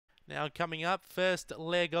Now coming up, first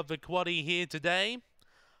leg of the quaddie here today.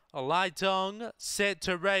 Lightong set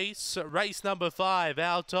to race. Race number 5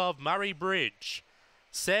 out of Murray-Bridge.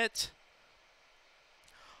 Set.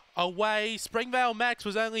 Away. Springvale Max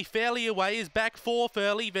was only fairly away. Is back 4th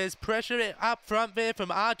early. There's pressure up front there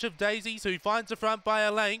from Arch of Daisies, who finds the front by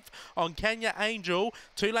a length on Kenya Angel.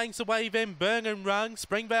 2 lengths away then Burn and Rung.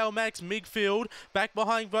 Springvale Max midfield. Back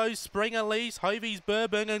behind those Spring Elise, Hovey's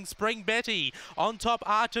Bourbon and Spring Betty. On top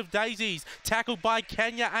Arch of Daisies. Tackled by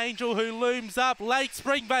Kenya Angel, who looms up late.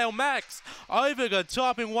 Springvale Max over the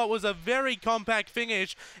top in what was a very compact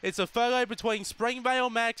finish. It's a photo between Springvale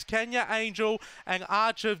Max, Kenya Angel and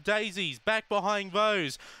Arch of Daisies. Back behind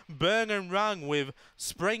those, Burn and Rung with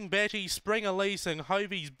Spring Betty, Spring Elise and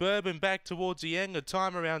Hovey's Bourbon back towards the end. The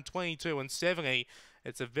time around 22 and 70.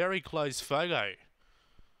 It's a very close photo.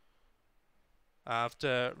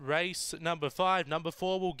 After race number 5, number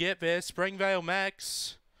 4 will get there. Springvale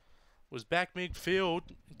Max was back midfield.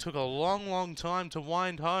 It took a long time to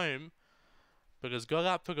wind home, but has got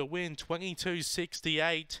up for the win,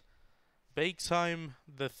 22.68. Beaks home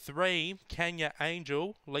the 3, Kenya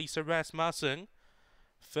Angel, Lisa Rasmussen.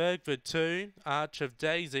 3rd for 2, Arch of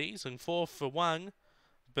Daisies. And 4th for 1,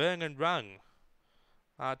 Burn and Rung.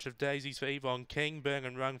 Arch of Daisies for Yvonne King, Burn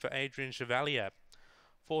and Rung for Adrian Chevalier.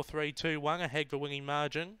 4-3-2-1, ahead for winning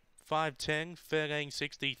margin. 5-10,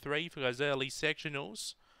 13.63 for those early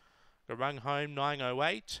sectionals. The run home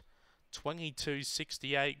 9.08,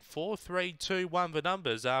 22.68, 4-3-2-1 the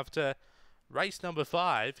numbers after race number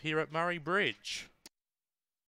 5 here at Murray-Bridge.